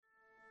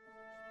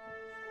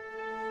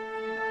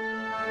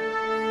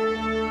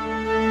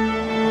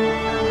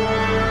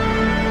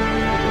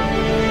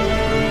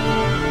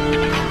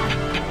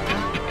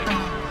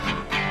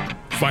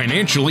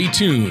Financially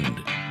Tuned.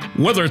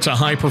 Whether it's a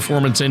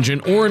high-performance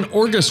engine or an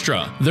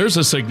orchestra, there's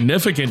a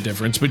significant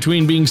difference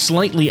between being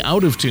slightly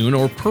out of tune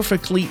or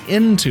perfectly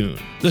in tune.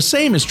 The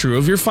same is true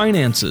of your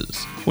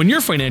finances. When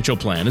your financial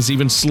plan is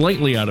even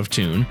slightly out of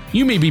tune,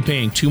 you may be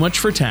paying too much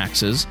for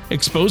taxes,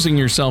 exposing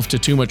yourself to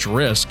too much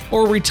risk,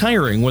 or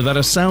retiring without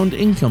a sound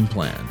income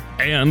plan.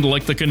 And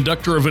like the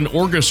conductor of an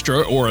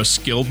orchestra or a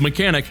skilled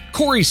mechanic,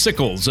 Corey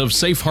Sickles of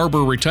Safe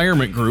Harbor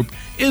Retirement Group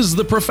is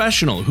the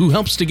professional who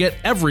helps to get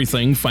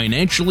everything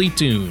financially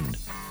tuned.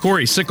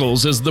 Corey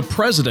Sickles is the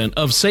president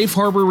of Safe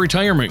Harbor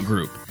Retirement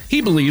Group.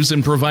 He believes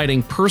in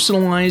providing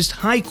personalized,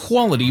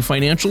 high-quality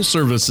financial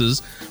services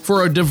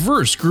for a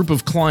diverse group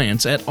of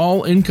clients at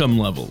all income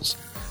levels.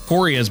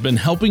 Corey has been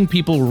helping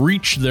people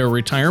reach their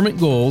retirement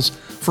goals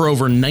for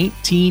over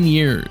 19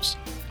 years.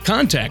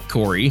 Contact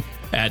Corey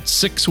at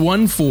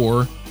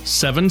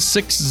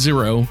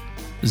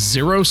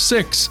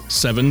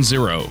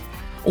 614-760-0670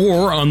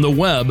 or on the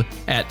web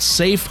at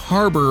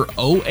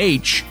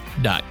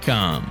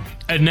safeharboroh.com.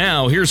 And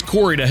now, here's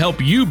Corey to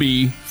help you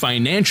be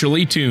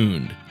financially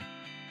tuned.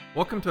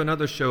 Welcome to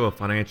another show of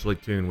Financially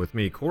Tuned with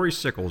me, Corey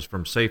Sickles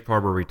from Safe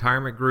Harbor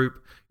Retirement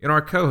Group, and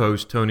our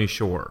co-host, Tony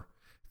Shore.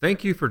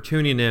 Thank you for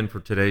tuning in for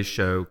today's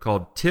show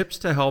called Tips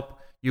to Help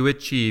You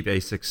Achieve a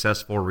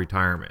Successful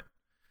Retirement.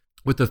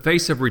 With the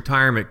face of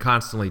retirement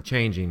constantly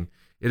changing,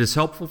 it is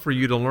helpful for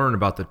you to learn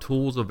about the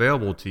tools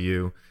available to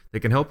you that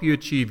can help you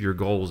achieve your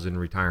goals in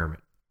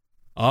retirement.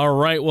 All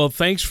right. Well,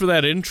 thanks for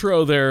that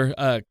intro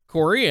there,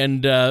 Corey,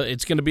 and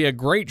it's going to be a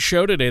great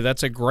show today.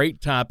 That's a great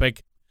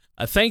topic.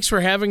 Thanks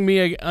for having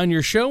me on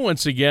your show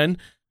once again.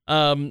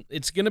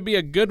 It's going to be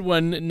a good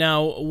one.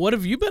 Now, what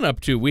have you been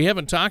up to? We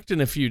haven't talked in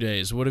a few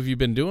days. What have you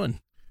been doing?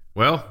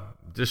 Well,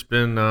 just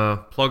been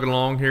plugging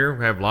along here.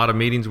 We have a lot of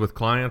meetings with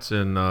clients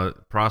and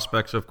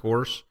prospects, of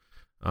course.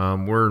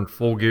 We're in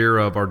full gear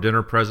of our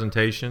dinner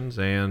presentations,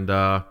 and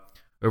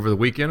over the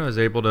weekend I was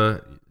able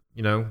to,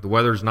 the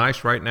weather's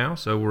nice right now,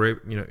 so we're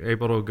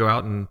able to go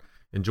out and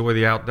enjoy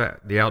the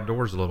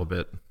outdoors a little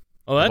bit.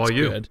 Oh, that's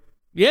good.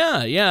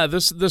 Yeah,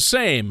 the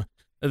same.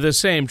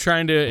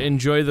 Trying to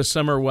enjoy the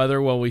summer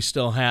weather while we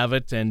still have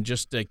it, and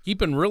just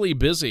keeping really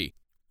busy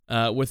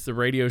with the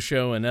radio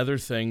show and other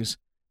things.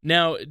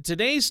 Now,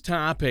 today's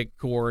topic,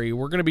 Corey,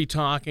 we're going to be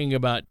talking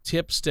about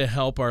tips to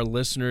help our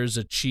listeners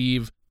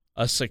achieve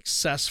a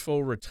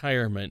successful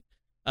retirement.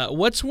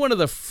 What's one of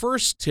the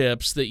first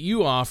tips that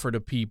you offer to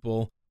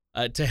people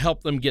to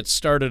help them get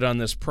started on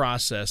this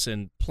process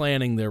in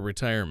planning their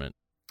retirement?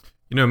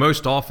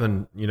 Most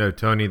often,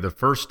 Tony, the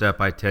first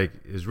step I take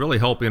is really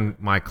helping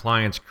my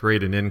clients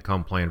create an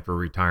income plan for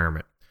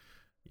retirement.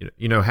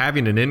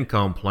 Having an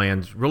income plan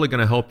is really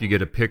going to help you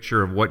get a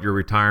picture of what your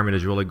retirement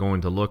is really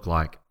going to look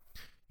like.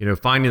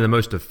 Finding the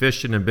most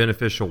efficient and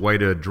beneficial way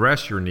to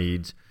address your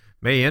needs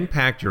may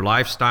impact your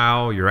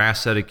lifestyle, your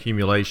asset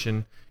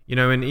accumulation,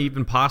 and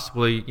even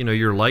possibly,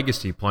 your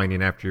legacy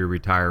planning after you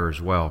retire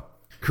as well.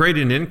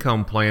 Creating an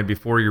income plan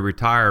before you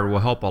retire will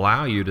help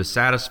allow you to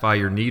satisfy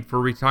your need for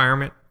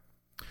retirement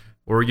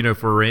or,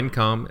 for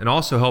income, and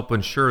also help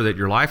ensure that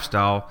your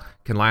lifestyle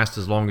can last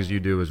as long as you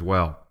do as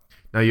well.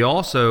 Now, you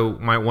also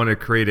might want to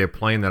create a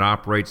plan that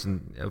operates,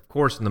 in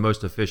the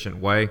most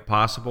efficient way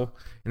possible.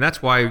 And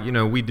that's why,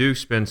 we do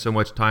spend so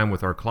much time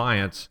with our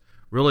clients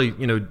really,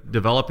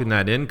 developing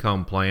that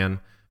income plan,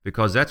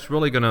 because that's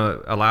really going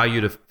to allow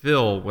you to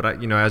feel what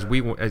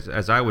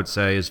as I would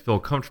say, is feel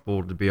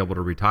comfortable to be able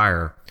to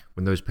retire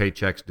when those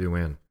paychecks due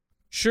in.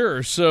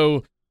 Sure.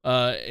 So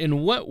in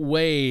what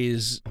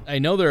ways, I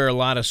know there are a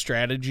lot of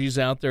strategies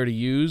out there to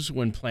use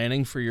when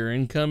planning for your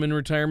income in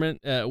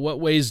retirement. What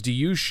ways do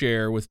you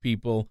share with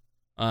people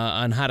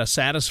on how to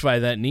satisfy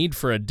that need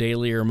for a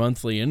daily or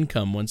monthly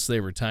income once they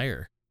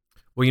retire?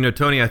 Well,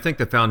 Tony, I think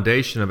the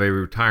foundation of a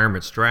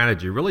retirement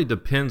strategy really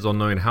depends on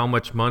knowing how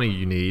much money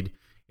you need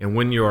and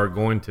when you are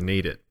going to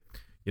need it.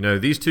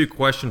 These two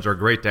questions are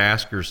great to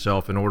ask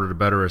yourself in order to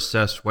better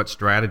assess what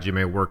strategy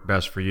may work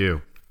best for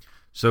you.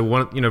 So,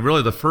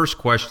 really the first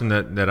question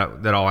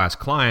that I'll ask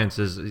clients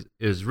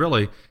is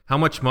really, how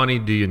much money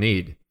do you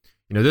need?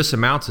 This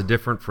amount's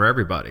different for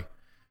everybody.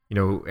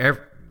 Everyone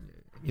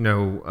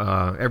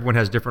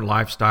has different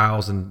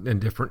lifestyles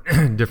and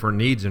different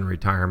needs in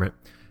retirement.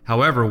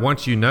 However,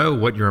 once you know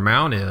what your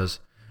amount is,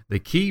 the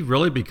key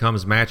really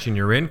becomes matching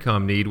your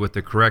income need with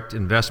the correct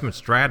investment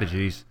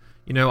strategies,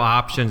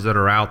 options that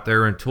are out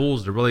there and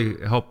tools to really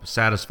help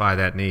satisfy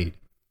that need.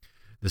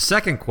 The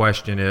second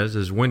question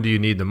is when do you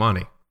need the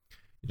money?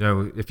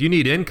 If you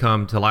need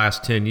income to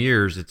last 10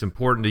 years, it's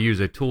important to use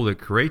a tool that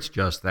creates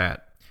just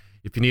that.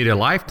 If you need a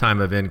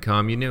lifetime of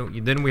income,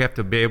 then we have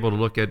to be able to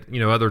look at,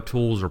 other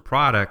tools or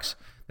products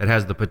that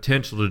has the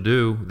potential to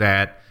do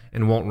that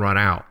and won't run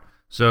out.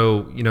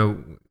 So,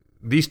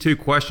 these two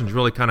questions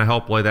really kind of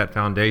help lay that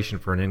foundation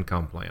for an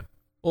income plan.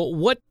 Well,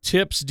 what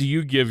tips do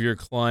you give your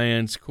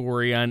clients,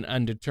 Corey,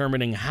 on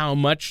determining how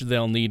much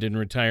they'll need in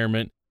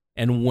retirement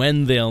and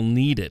when they'll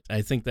need it?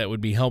 I think that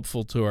would be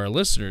helpful to our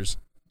listeners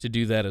to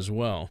do that as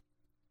well.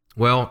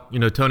 Well,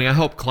 Tony, I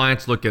help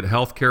clients look at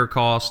healthcare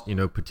costs,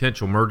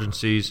 potential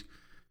emergencies,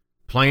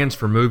 plans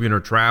for moving or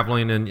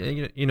traveling,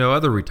 and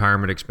other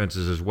retirement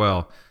expenses as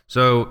well.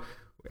 So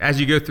as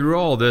you go through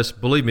all this,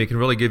 believe me, it can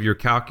really give your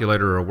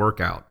calculator a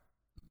workout.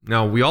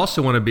 Now, we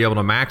also want to be able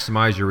to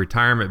maximize your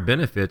retirement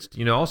benefits,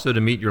 also to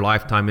meet your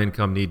lifetime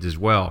income needs as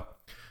well.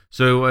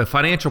 So a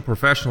financial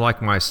professional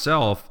like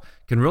myself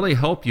can really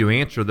help you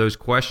answer those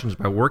questions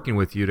by working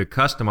with you to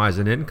customize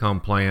an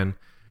income plan,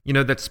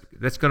 that's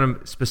going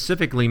to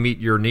specifically meet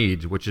your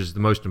needs, which is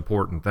the most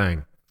important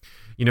thing.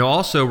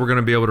 Also, we're going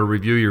to be able to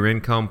review your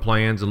income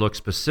plans and look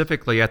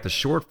specifically at the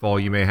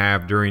shortfall you may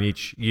have during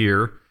each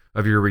year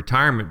of your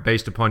retirement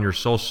based upon your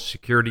Social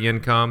Security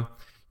income,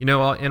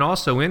 and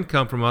also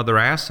income from other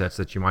assets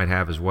that you might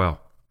have as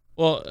well.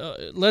 Well,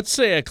 let's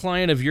say a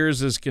client of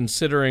yours is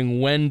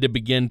considering when to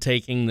begin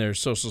taking their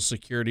Social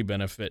Security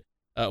benefit.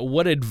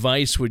 What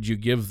advice would you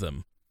give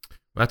them?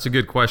 That's a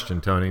good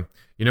question, Tony.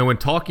 When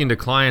talking to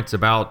clients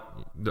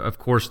about, of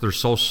course, their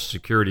Social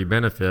Security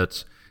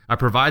benefits, I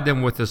provide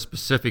them with the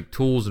specific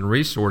tools and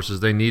resources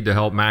they need to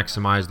help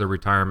maximize their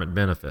retirement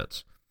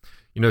benefits.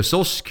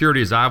 Social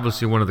Security is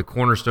obviously one of the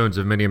cornerstones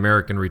of many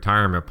American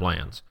retirement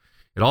plans.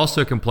 It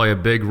also can play a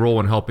big role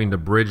in helping to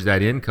bridge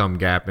that income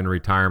gap in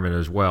retirement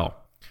as well.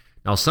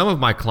 Now, some of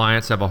my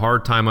clients have a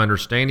hard time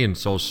understanding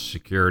Social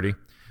Security,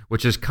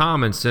 which is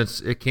common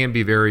since it can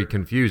be very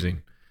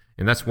confusing.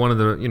 And that's one of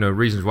the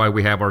reasons why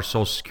we have our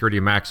Social Security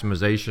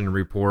maximization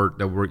report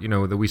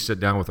that we sit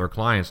down with our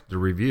clients to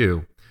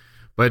review.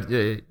 But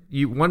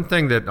one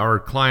thing that our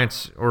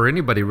clients or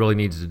anybody really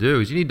needs to do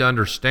is you need to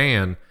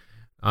understand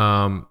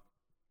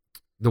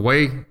the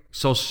way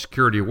Social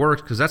Security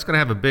works, because that's going to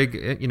have a big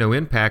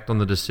impact on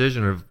the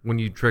decision of when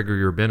you trigger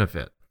your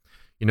benefit.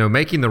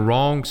 Making the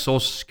wrong Social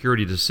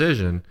Security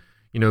decision,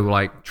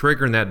 like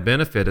triggering that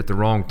benefit at the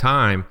wrong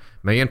time,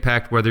 may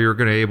impact whether you're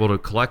going to be able to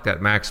collect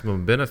that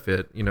maximum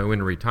benefit,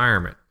 in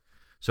retirement.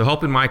 So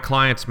helping my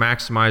clients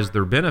maximize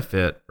their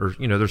benefit or,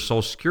 their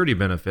Social Security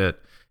benefit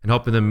and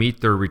helping them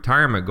meet their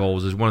retirement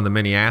goals is one of the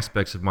many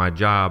aspects of my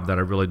job that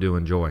I really do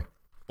enjoy.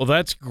 Well,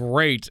 that's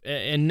great.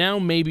 And now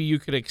maybe you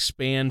could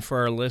expand for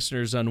our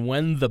listeners on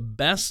when the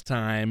best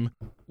time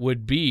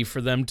would be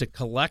for them to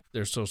collect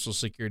their Social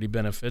Security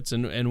benefits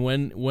and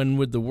when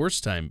would the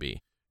worst time be?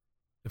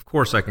 Of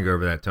course I can go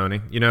over that,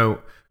 Tony.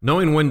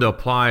 Knowing when to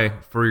apply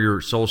for your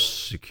Social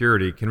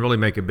Security can really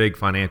make a big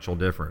financial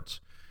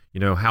difference.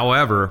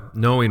 However,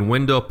 knowing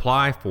when to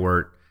apply for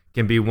it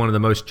can be one of the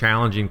most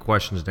challenging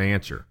questions to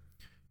answer.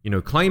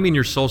 Claiming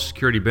your Social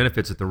Security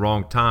benefits at the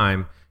wrong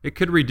time, it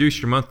could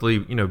reduce your monthly,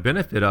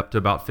 benefit up to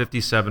about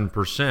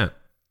 57%.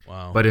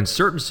 Wow. But in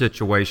certain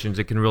situations,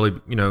 it can really,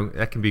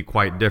 that can be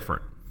quite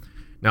different.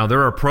 Now,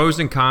 there are pros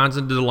and cons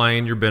in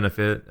delaying your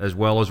benefit as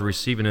well as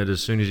receiving it as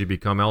soon as you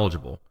become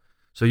eligible.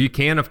 So you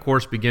can, of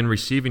course, begin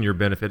receiving your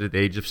benefit at the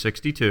age of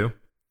 62.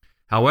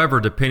 However,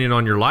 depending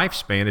on your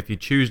lifespan, if you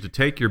choose to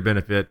take your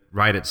benefit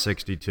right at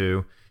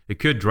 62, it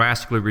could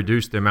drastically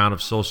reduce the amount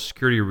of Social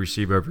Security you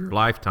receive over your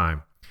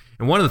lifetime.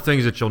 And one of the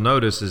things that you'll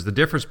notice is the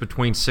difference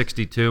between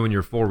 62 and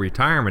your full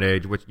retirement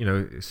age, which,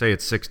 say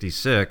it's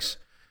 66,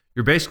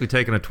 you're basically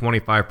taking a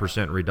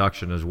 25%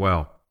 reduction as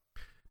well.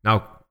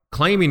 Now,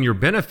 claiming your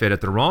benefit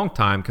at the wrong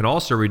time can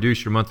also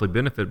reduce your monthly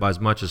benefit by as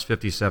much as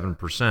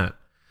 57%.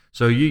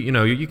 So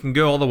you can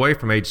go all the way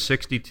from age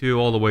 62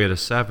 all the way to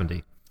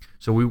 70.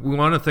 So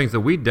one of the things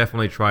that we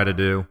definitely try to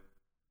do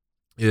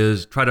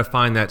is try to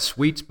find that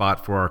sweet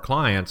spot for our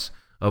clients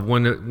of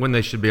when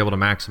they should be able to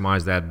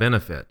maximize that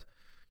benefit.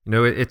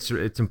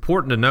 It's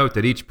important to note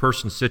that each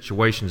person's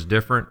situation is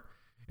different,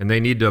 and they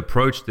need to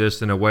approach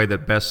this in a way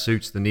that best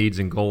suits the needs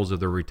and goals of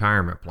their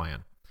retirement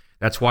plan.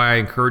 That's why I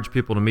encourage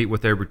people to meet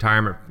with a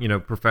retirement,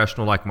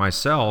 professional like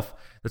myself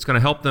that's going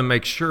to help them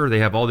make sure they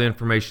have all the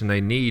information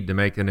they need to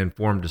make an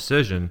informed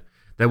decision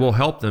that will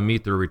help them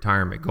meet their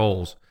retirement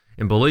goals.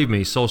 And believe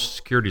me, Social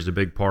Security is a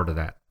big part of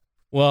that.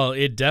 Well,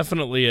 it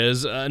definitely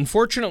is.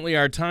 Unfortunately,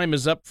 our time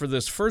is up for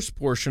this first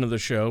portion of the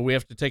show. We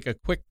have to take a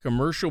quick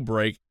commercial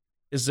break.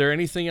 Is there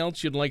anything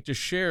else you'd like to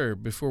share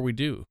before we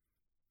do?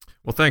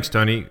 Well, thanks,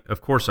 Tony.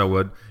 Of course I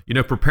would.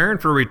 Preparing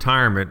for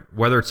retirement,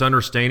 whether it's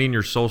understanding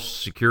your Social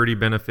Security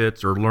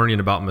benefits or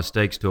learning about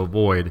mistakes to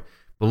avoid,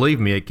 believe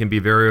me, it can be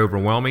very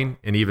overwhelming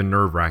and even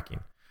nerve-wracking.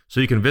 So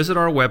you can visit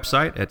our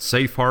website at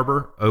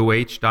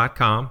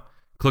safeharboroh.com,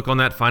 click on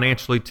that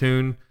Financially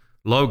Tuned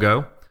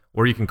logo,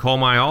 or you can call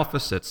my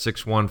office at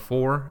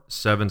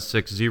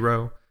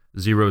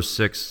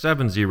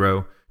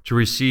 614-760-0670 to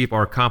receive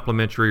our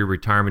complimentary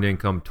retirement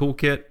income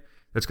toolkit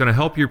that's going to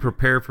help you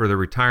prepare for the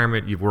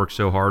retirement you've worked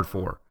so hard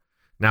for.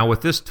 Now,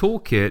 with this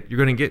toolkit, you're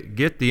going to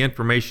get the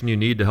information you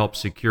need to help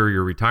secure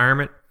your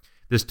retirement.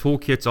 This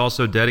toolkit's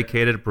also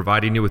dedicated to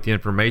providing you with the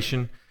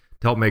information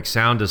to help make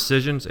sound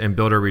decisions and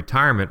build a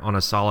retirement on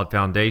a solid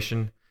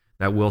foundation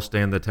that will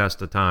stand the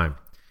test of time.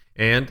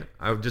 And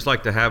I would just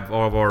like to have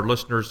all of our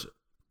listeners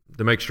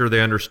to make sure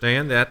they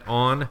understand that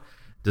on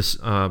this,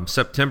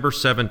 September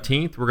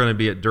 17th, we're going to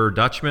be at Der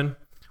Dutchman,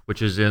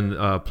 which is in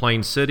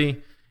Plain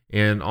City,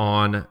 and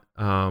on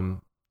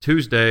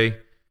Tuesday,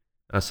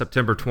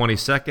 September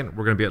 22nd.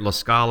 We're going to be at La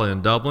Scala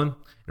in Dublin,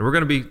 and we're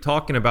going to be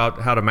talking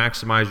about how to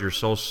maximize your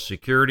Social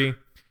Security,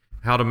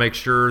 how to make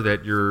sure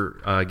that you're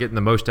getting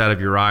the most out of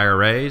your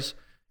IRAs,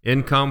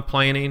 income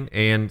planning,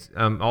 and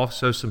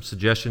also some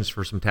suggestions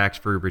for some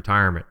tax-free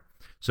retirement.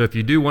 So if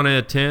you do want to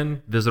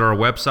attend, visit our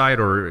website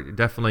or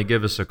definitely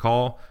give us a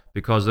call,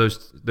 because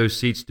those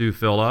seats do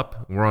fill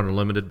up. We're on a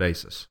limited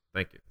basis.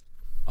 Thank you.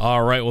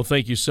 All right. Well,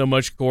 thank you so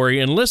much, Corey.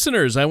 And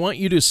listeners, I want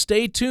you to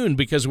stay tuned,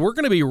 because we're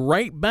going to be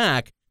right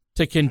back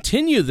to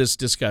continue this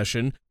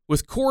discussion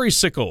with Corey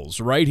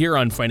Sickles right here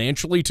on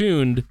Financially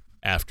Tuned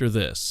after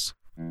this.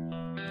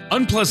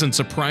 Unpleasant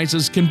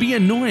surprises can be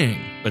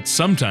annoying, but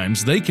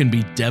sometimes they can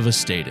be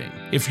devastating.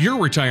 If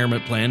your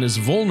retirement plan is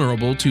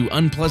vulnerable to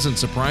unpleasant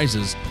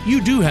surprises,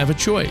 you do have a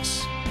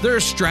choice. There are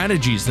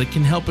strategies that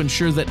can help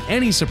ensure that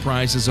any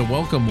surprise is a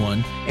welcome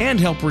one and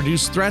help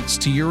reduce threats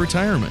to your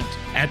retirement.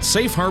 At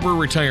Safe Harbor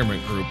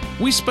Retirement Group,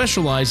 we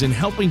specialize in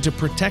helping to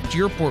protect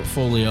your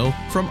portfolio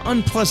from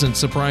unpleasant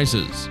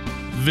surprises.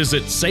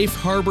 Visit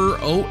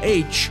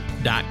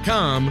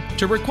safeharboroh.com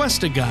to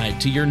request a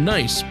guide to your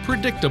nice,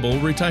 predictable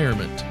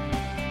retirement.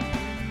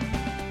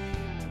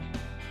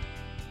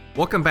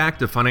 Welcome back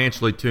to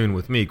Financially Tuned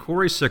with me,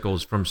 Corey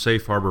Sickles from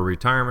Safe Harbor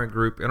Retirement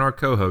Group, and our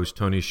co-host,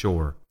 Tony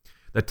Shore.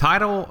 The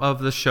title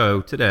of the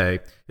show today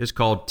is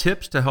called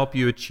Tips to Help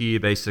You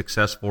Achieve a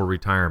Successful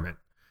Retirement.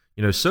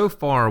 So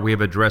far we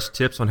have addressed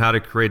tips on how to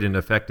create an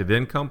effective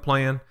income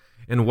plan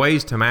and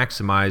ways to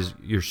maximize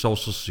your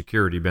Social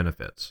Security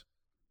benefits.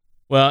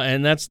 Well,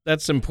 and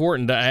that's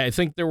important. I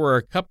think there were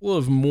a couple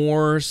of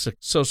more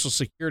Social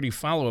Security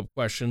follow-up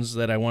questions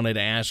that I wanted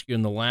to ask you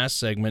in the last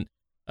segment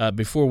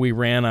before we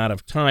ran out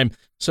of time.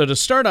 So to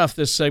start off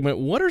this segment,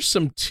 what are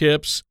some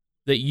tips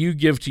that you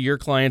give to your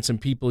clients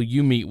and people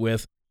you meet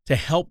with to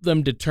help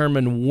them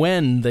determine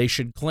when they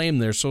should claim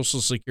their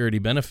Social Security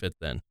benefit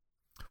then?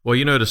 Well,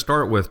 to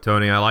start with,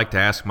 Tony, I like to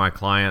ask my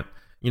client,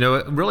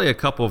 really a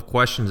couple of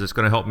questions that's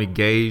going to help me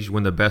gauge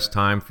when the best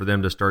time for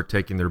them to start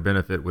taking their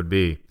benefit would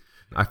be.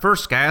 I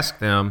first ask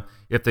them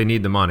if they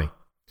need the money.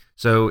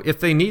 So if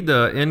they need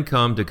the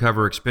income to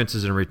cover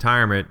expenses in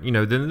retirement,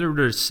 then their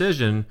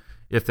decision,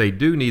 if they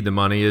do need the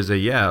money, is a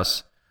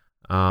yes.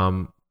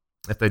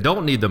 If they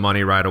don't need the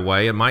money right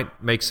away, it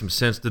might make some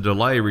sense to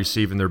delay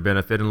receiving their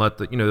benefit and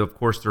let of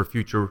course, their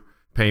future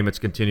payments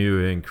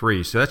continue to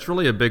increase. So that's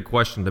really a big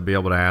question to be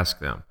able to ask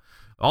them.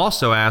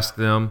 Also ask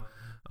them,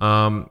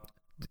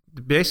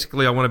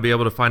 basically, I want to be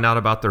able to find out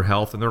about their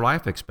health and their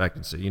life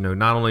expectancy,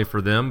 not only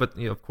for them, but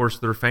of course,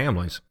 their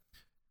families.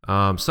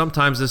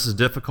 Sometimes this is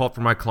difficult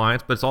for my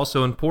clients, but it's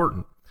also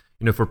important.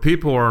 For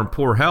people who are in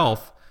poor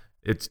health,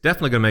 it's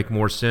definitely going to make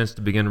more sense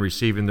to begin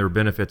receiving their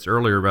benefits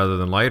earlier rather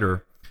than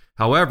later.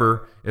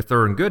 However, if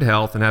they're in good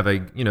health and have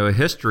a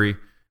history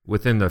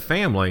within the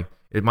family,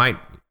 it might,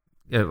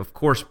 of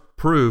course,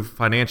 prove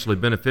financially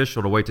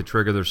beneficial to wait to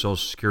trigger their Social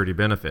Security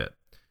benefit.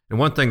 And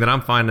one thing that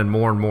I'm finding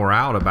more and more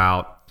out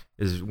about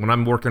is when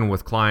I'm working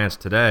with clients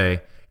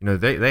today,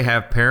 they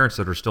have parents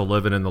that are still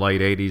living in the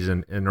late 80s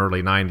and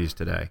early 90s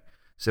today.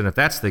 So if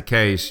that's the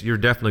case, you're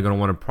definitely going to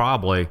want to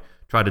probably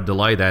try to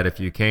delay that if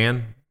you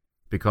can,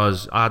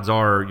 because odds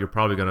are you're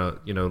probably going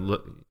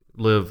to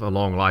live a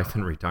long life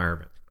in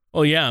retirement.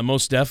 Well, yeah,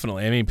 most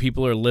definitely. I mean,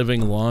 people are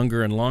living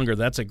longer and longer.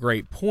 That's a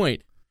great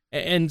point.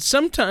 And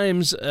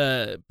sometimes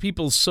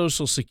people's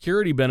Social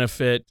Security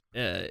benefit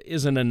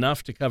isn't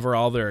enough to cover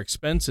all their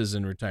expenses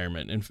in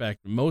retirement. In fact,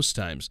 most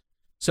times.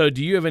 So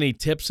do you have any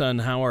tips on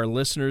how our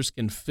listeners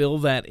can fill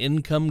that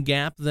income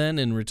gap then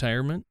in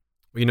retirement?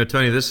 Well,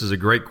 Tony, this is a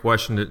great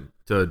question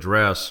to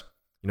address,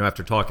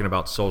 after talking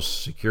about Social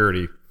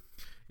Security.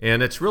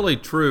 And it's really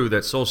true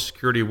that Social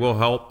Security will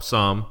help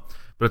some,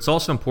 but it's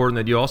also important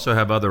that you also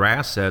have other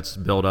assets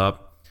built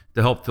up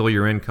to help fill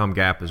your income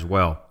gap as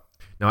well.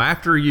 Now,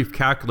 after you've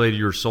calculated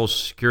your Social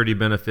Security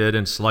benefit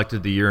and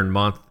selected the year and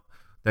month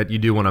that you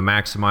do want to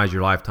maximize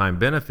your lifetime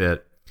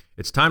benefit,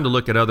 it's time to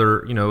look at other,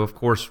 of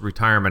course,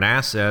 retirement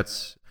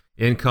assets,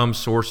 income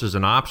sources,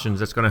 and options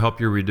that's going to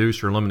help you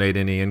reduce or eliminate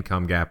any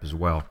income gap as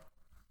well.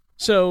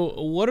 So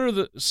what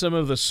are some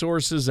of the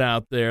sources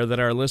out there that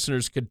our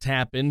listeners could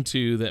tap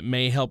into that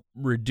may help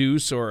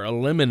reduce or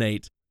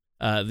eliminate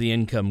the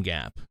income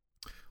gap?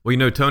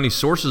 Well, Tony,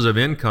 sources of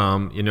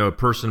income, a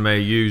person may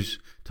use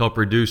to help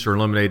reduce or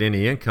eliminate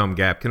any income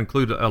gap can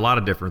include a lot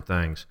of different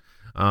things.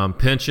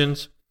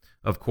 Pensions,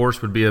 of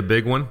course, would be a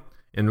big one.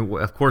 And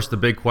of course, the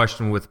big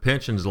question with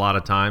pensions a lot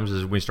of times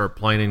is when we start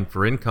planning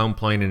for income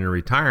planning in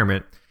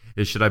retirement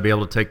is, should I be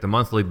able to take the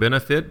monthly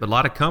benefit? But a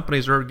lot of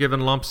companies are giving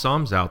lump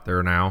sums out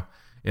there now,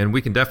 and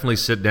we can definitely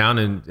sit down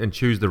and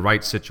choose the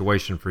right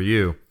situation for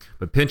you.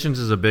 But pensions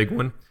is a big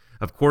one.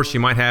 Of course, you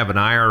might have an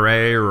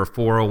IRA or a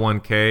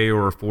 401k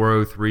or a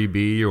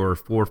 403b or a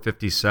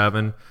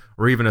 457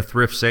 or even a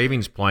thrift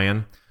savings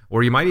plan,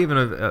 or you might even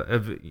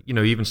have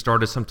even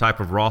started some type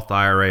of Roth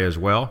IRA as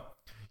well.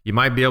 You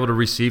might be able to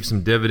receive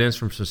some dividends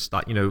from some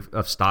stock,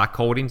 of stock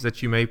holdings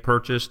that you may have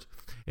purchased,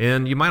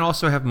 and you might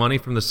also have money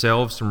from the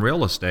sale of some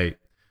real estate.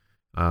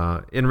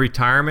 In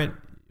retirement,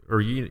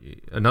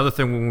 another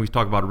thing when we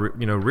talk about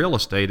real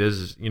estate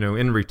is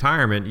in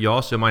retirement you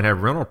also might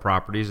have rental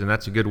properties, and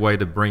that's a good way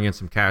to bring in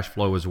some cash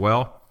flow as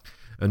well.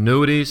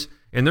 Annuities,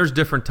 and there's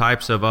different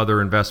types of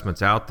other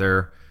investments out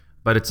there,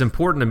 but it's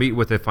important to meet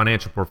with a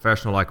financial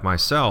professional like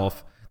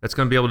myself that's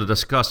going to be able to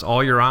discuss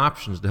all your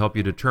options to help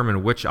you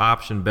determine which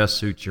option best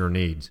suits your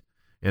needs.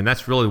 And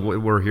that's really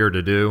what we're here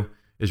to do,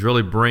 is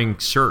really bring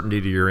certainty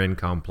to your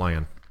income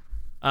plan.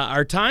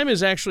 Our time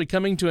is actually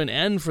coming to an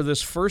end for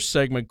this first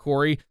segment,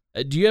 Corey.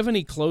 Do you have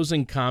any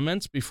closing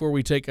comments before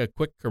we take a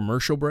quick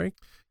commercial break?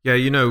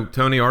 Yeah,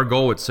 Tony, our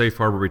goal at Safe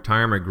Harbor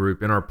Retirement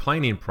Group in our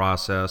planning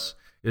process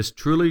is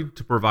truly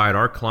to provide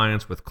our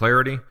clients with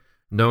clarity,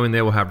 knowing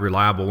they will have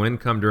reliable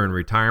income during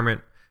retirement,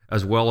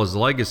 as well as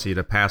legacy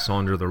to pass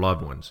on to their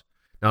loved ones.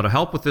 Now, to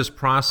help with this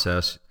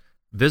process,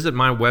 visit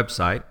my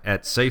website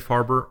at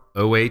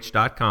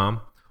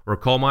safeharboroh.com or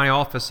call my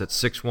office at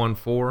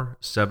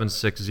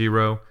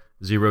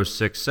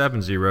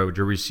 614-760-0670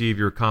 to receive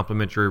your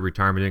complimentary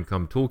retirement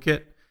income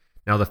toolkit.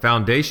 Now, the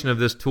foundation of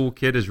this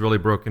toolkit is really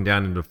broken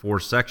down into 4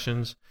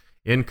 sections: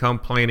 income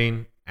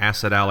planning,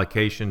 asset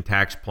allocation,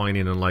 tax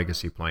planning, and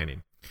legacy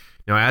planning.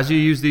 Now, as you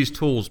use these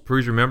tools,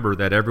 please remember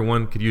that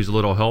everyone could use a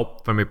little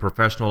help from a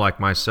professional like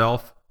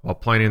myself while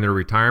planning their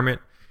retirement.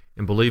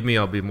 And believe me,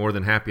 I'll be more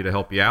than happy to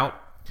help you out.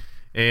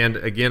 And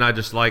again, I'd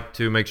just like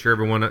to make sure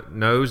everyone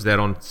knows that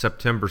on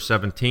September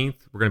 17th,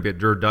 we're going to be at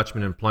Der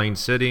Dutchman in Plain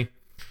City.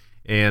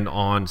 And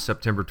on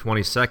September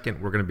 22nd,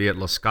 we're going to be at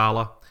La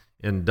Scala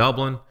in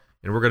Dublin.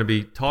 And we're going to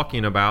be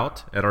talking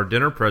about at our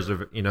dinner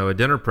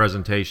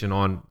presentation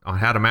on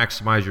how to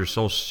maximize your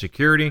Social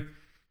Security,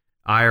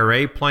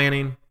 IRA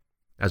planning,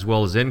 as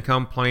well as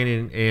income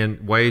planning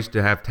and ways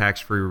to have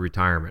tax-free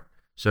retirement.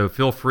 So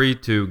feel free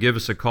to give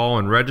us a call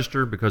and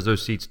register, because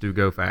those seats do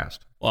go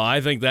fast. Well,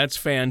 I think that's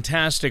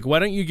fantastic. Why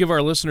don't you give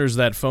our listeners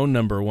that phone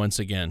number once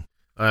again?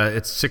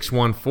 It's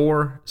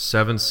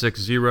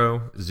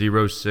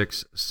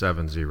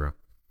 614-760-0670.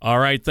 All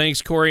right,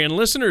 thanks, Corey. And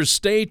listeners,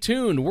 stay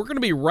tuned. We're going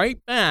to be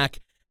right back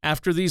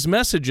after these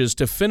messages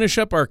to finish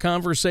up our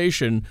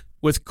conversation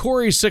with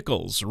Corey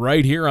Sickles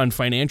right here on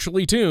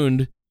Financially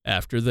Tuned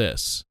after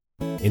this.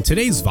 In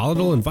today's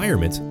volatile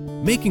environment,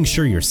 making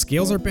sure your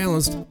scales are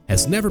balanced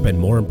has never been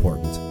more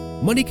important.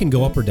 Money can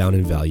go up or down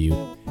in value,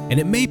 and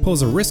it may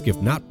pose a risk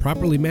if not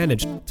properly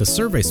managed to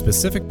serve a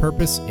specific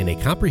purpose in a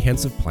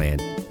comprehensive plan.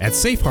 At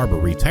Safe Harbor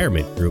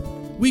Retirement Group,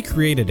 we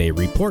created a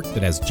report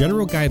that has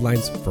general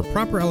guidelines for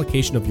proper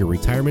allocation of your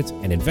retirement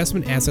and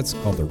investment assets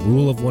called the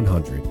Rule of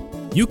 100.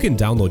 You can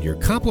download your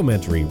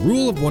complimentary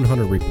Rule of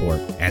 100 report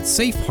at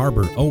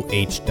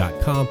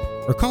safeharboroh.com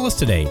or call us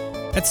today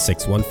at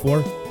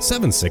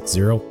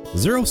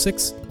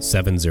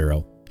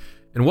 614-760-0670.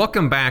 And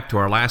welcome back to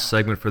our last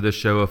segment for this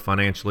show of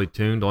Financially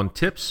Tuned on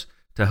tips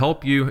to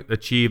help you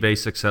achieve a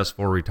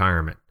successful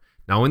retirement.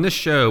 Now, in this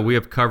show, we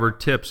have covered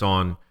tips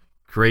on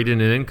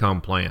creating an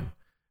income plan,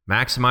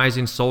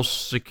 maximizing Social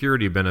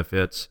Security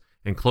benefits,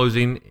 and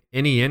closing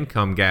any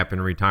income gap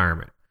in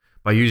retirement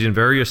by using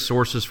various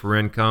sources for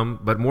income,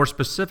 but more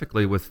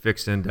specifically with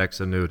fixed index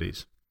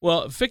annuities.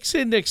 Well, fixed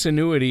index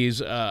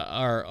annuities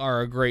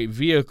are a great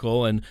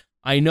vehicle, and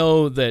I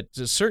know that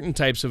certain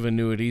types of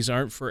annuities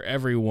aren't for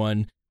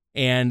everyone,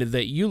 and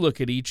that you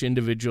look at each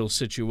individual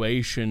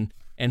situation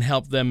and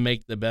help them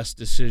make the best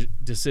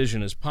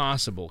decision as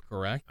possible,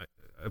 correct?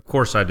 Of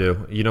course I do.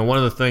 One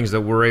of the things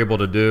that we're able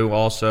to do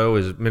also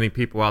is many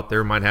people out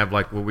there might have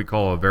like what we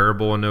call a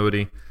variable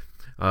annuity,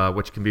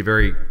 which can be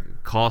very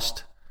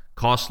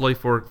costly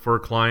for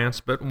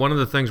clients. But one of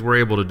the things we're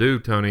able to do,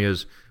 Tony,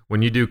 is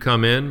when you do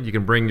come in, you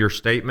can bring your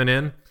statement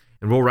in,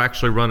 and we'll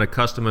actually run a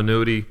custom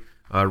annuity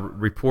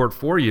report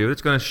for you.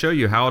 It's going to show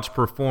you how it's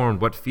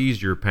performed, what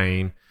fees you're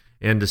paying,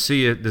 and to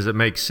see does it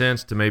make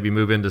sense to maybe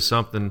move into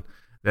something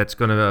that's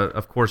going to,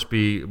 of course,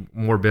 be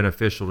more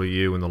beneficial to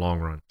you in the long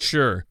run.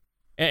 Sure.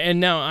 And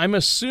now I'm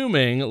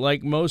assuming,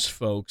 like most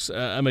folks,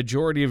 a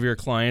majority of your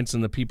clients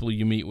and the people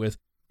you meet with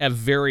have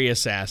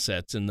various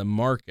assets in the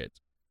market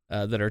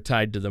that are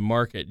tied to the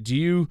market. Do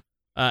you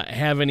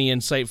have any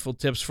insightful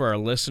tips for our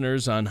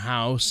listeners on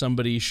how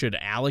somebody should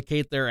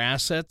allocate their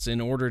assets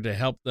in order to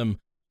help them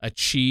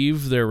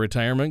achieve their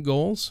retirement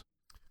goals?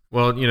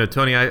 Well,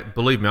 Tony,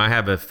 believe me, I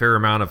have a fair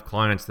amount of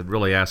clients that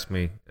really ask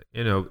me,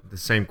 the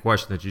same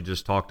question that you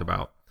just talked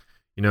about.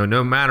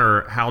 No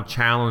matter how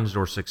challenged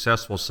or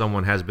successful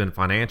someone has been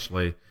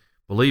financially,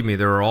 believe me,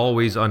 there are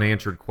always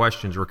unanswered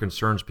questions or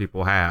concerns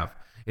people have.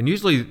 And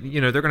usually,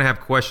 they're going to have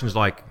questions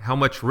like, how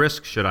much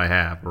risk should I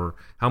have? Or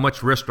how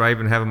much risk do I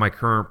even have in my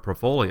current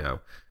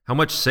portfolio? How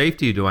much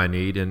safety do I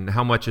need? And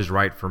how much is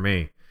right for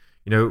me?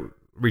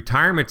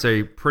 Retirement's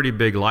a pretty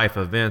big life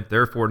event,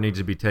 therefore it needs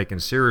to be taken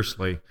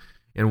seriously.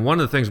 And one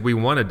of the things we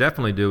want to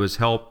definitely do is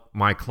help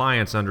my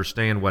clients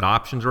understand what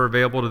options are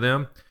available to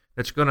them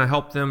that's going to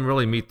help them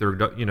really meet their,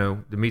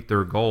 to meet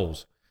their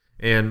goals.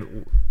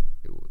 And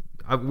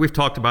we've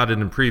talked about it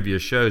in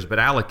previous shows, but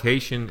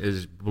allocation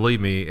is,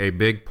 believe me, a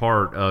big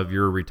part of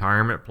your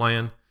retirement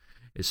plan.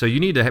 So you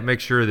need to make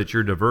sure that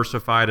you're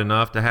diversified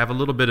enough to have a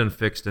little bit in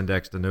fixed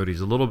indexed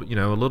annuities, a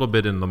little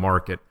bit in the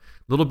market,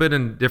 a little bit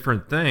in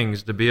different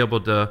things to be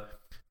able to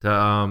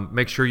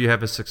make sure you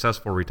have a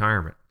successful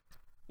retirement.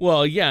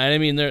 Well, yeah, I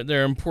mean,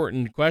 there are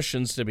important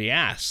questions to be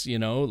asked,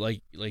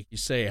 like you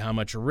say, how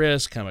much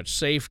risk, how much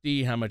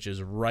safety, how much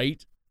is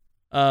right.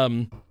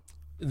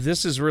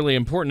 This is really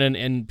important,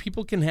 and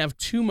people can have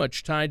too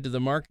much tied to the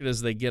market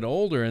as they get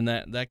older, and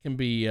that can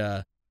be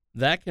a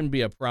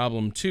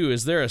problem too.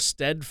 Is there a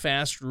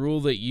steadfast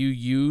rule that you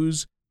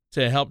use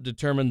to help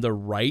determine the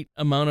right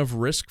amount of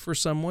risk for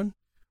someone?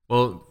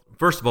 Well,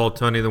 first of all,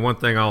 Tony, the one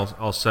thing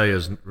I'll say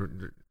is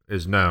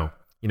no.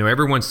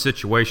 Everyone's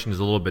situation is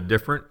a little bit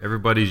different.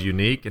 Everybody's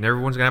unique, and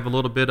everyone's gonna have a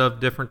little bit of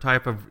different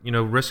type of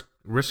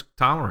risk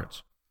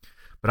tolerance.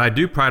 But I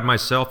do pride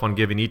myself on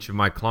giving each of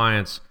my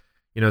clients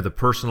the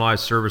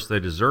personalized service they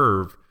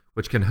deserve,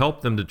 which can help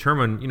them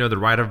determine the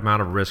right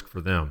amount of risk for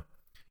them.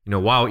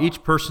 While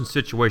each person's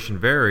situation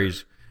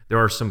varies, there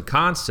are some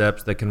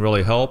concepts that can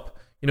really help.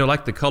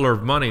 Like the color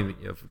of money,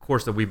 of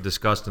course, that we've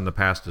discussed in the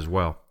past as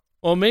well.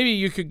 Well, maybe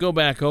you could go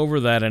back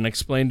over that and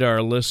explain to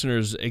our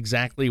listeners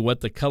exactly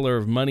what the color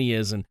of money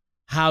is and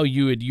how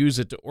you would use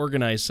it to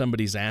organize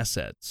somebody's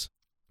assets.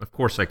 Of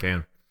course I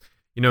can.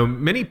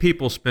 Many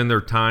people spend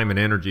their time and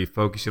energy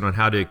focusing on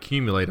how to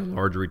accumulate a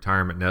large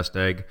retirement nest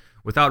egg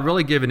without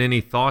really giving any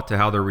thought to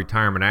how their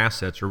retirement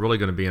assets are really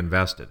going to be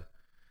invested.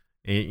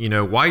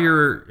 And, while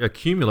you're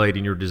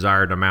accumulating your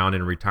desired amount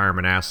in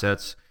retirement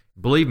assets,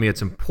 believe me,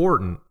 it's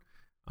important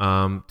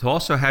to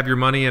also have your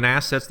money in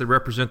assets that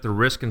represent the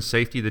risk and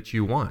safety that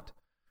you want.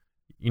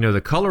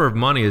 The color of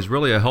money is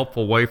really a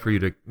helpful way for you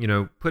to,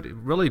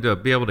 to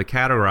be able to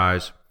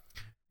categorize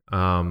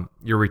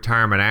your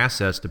retirement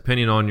assets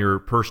depending on your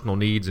personal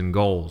needs and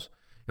goals.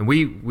 And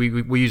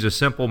we use a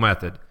simple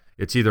method.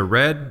 It's either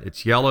red,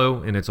 it's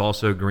yellow, and it's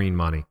also green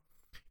money.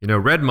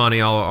 Red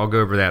money, I'll go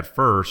over that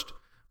first.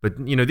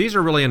 But, these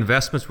are really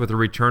investments with a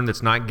return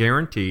that's not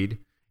guaranteed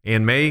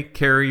and may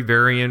carry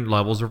varying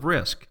levels of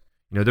risk.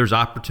 There's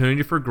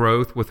opportunity for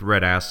growth with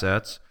red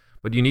assets,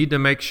 but you need to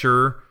make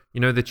sure,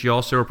 that you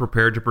also are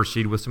prepared to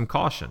proceed with some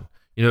caution.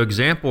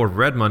 Example of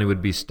red money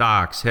would be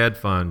stocks, hedge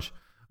funds,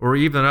 or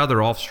even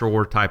other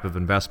offshore type of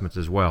investments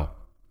as well.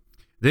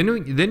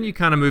 Then you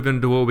kind of move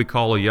into what we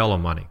call a yellow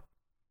money.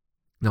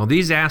 Now,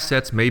 these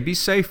assets may be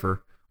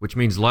safer, which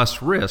means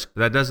less risk,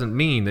 but that doesn't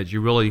mean that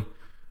you really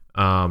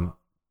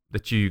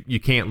that you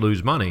can't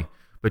lose money.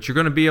 But you're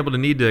going to be able to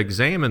need to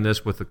examine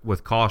this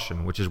with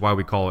caution, which is why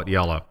we call it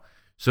yellow.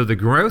 So the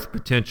growth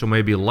potential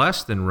may be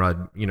less than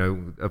red,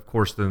 of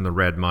course, than the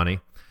red money.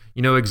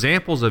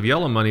 Examples of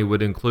yellow money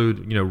would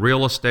include,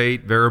 real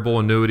estate, variable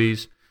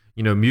annuities,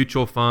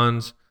 mutual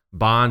funds,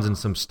 bonds, and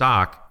some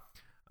stock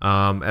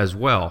as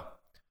well.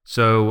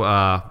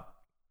 So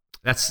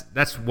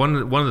that's one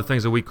of the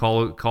things that we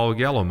call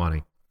yellow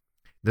money.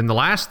 Then the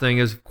last thing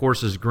is, of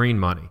course, is green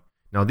money.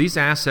 Now, these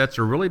assets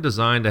are really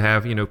designed to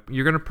have, you're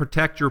going to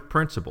protect your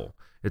principal.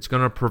 It's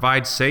going to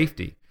provide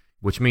safety,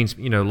 which means,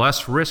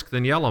 less risk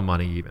than yellow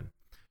money even.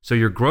 So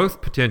your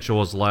growth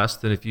potential is less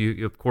than if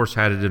you, of course,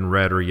 had it in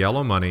red or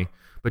yellow money,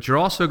 but you're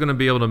also going to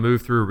be able to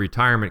move through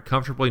retirement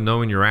comfortably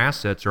knowing your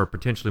assets are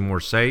potentially more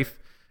safe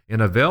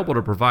and available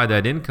to provide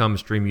that income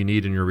stream you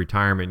need in your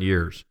retirement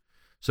years.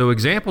 So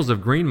examples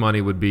of green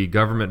money would be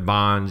government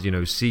bonds,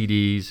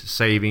 CDs,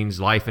 savings,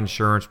 life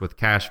insurance with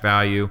cash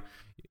value,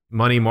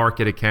 money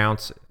market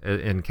accounts,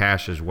 and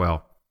cash as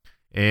well.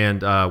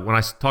 And when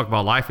I talk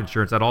about life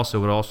insurance, that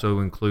would also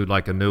include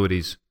like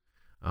annuities.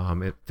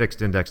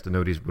 Fixed indexed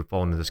annuities would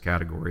fall into this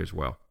category as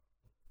well.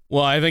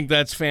 Well, I think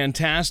that's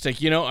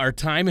fantastic. Our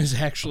time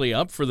is actually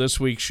up for this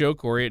week's show,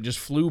 Corey. It just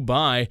flew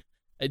by.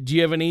 Do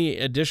you have any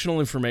additional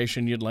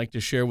information you'd like to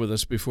share with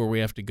us before we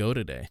have to go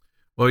today?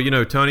 Well,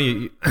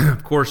 Tony,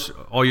 of course,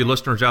 all you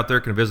listeners out there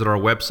can visit our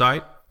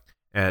website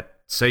at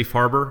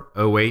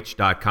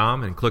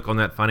safeharboroh.com and click on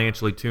that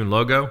Financially Tuned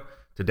logo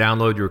to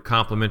download your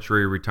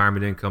complimentary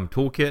retirement income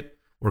toolkit,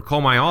 or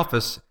call my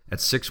office at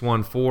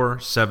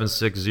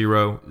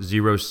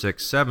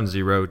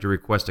 614-760-0670 to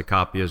request a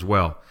copy as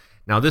well.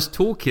 Now, this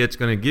toolkit's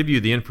going to give you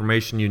the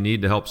information you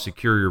need to help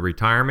secure your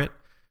retirement,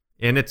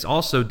 and it's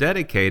also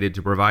dedicated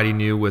to providing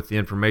you with the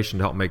information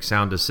to help make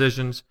sound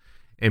decisions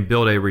and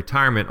build a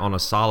retirement on a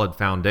solid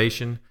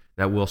foundation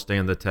that will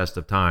stand the test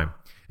of time.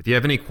 If you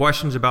have any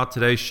questions about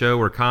today's show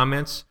or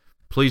comments,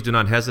 please do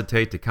not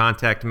hesitate to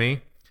contact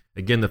me.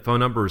 Again, the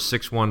phone number is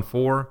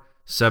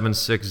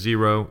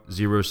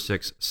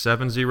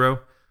 614-760-0670.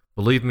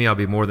 Believe me, I'll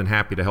be more than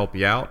happy to help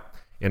you out.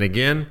 And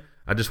again,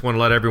 I just want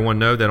to let everyone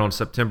know that on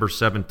September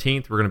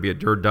 17th, we're going to be at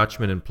Der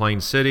Dutchman in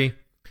Plain City.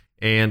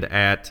 And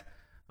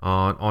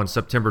on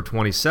September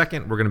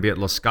 22nd, we're going to be at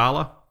La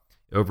Scala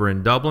over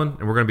in Dublin.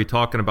 And we're going to be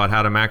talking about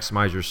how to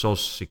maximize your Social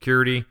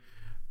Security,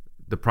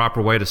 the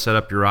proper way to set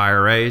up your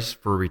IRAs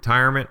for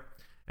retirement,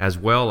 as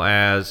well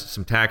as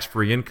some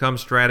tax-free income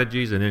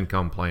strategies and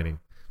income planning.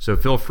 So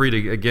feel free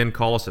to, again,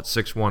 call us at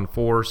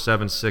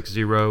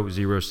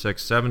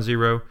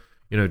 614-760-0670,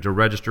 to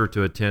register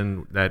to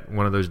attend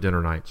one of those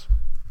dinner nights.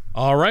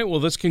 All right, well,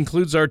 this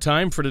concludes our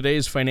time for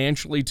today's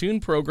Financially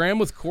Tuned program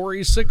with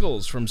Corey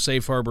Sickles from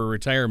Safe Harbor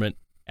Retirement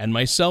and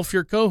myself,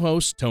 your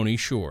co-host, Tony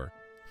Shore.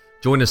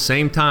 Join us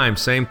same time,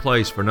 same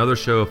place for another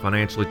show of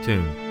Financially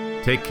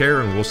Tuned. Take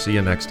care, and we'll see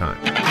you next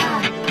time.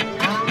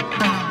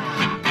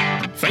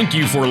 Thank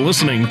you for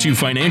listening to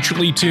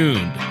Financially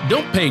Tuned.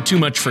 Don't pay too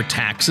much for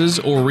taxes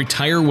or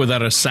retire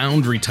without a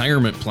sound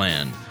retirement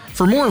plan.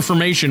 For more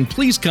information,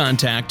 please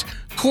contact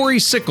Corey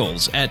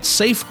Sickles at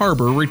Safe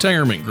Harbor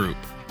Retirement Group.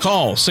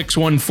 Call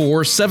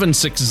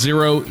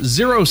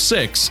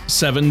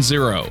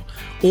 614-760-0670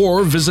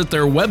 or visit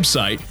their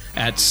website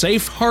at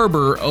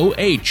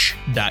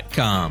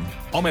safeharboroh.com.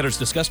 All matters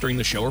discussed during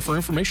the show are for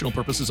informational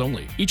purposes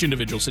only. Each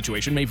individual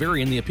situation may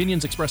vary, and the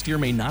opinions expressed here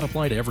may not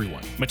apply to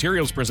everyone.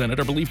 Materials presented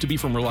are believed to be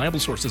from reliable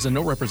sources, and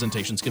no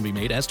representations can be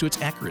made as to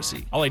its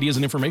accuracy. All ideas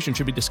and information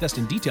should be discussed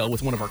in detail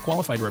with one of our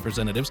qualified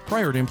representatives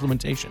prior to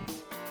implementation.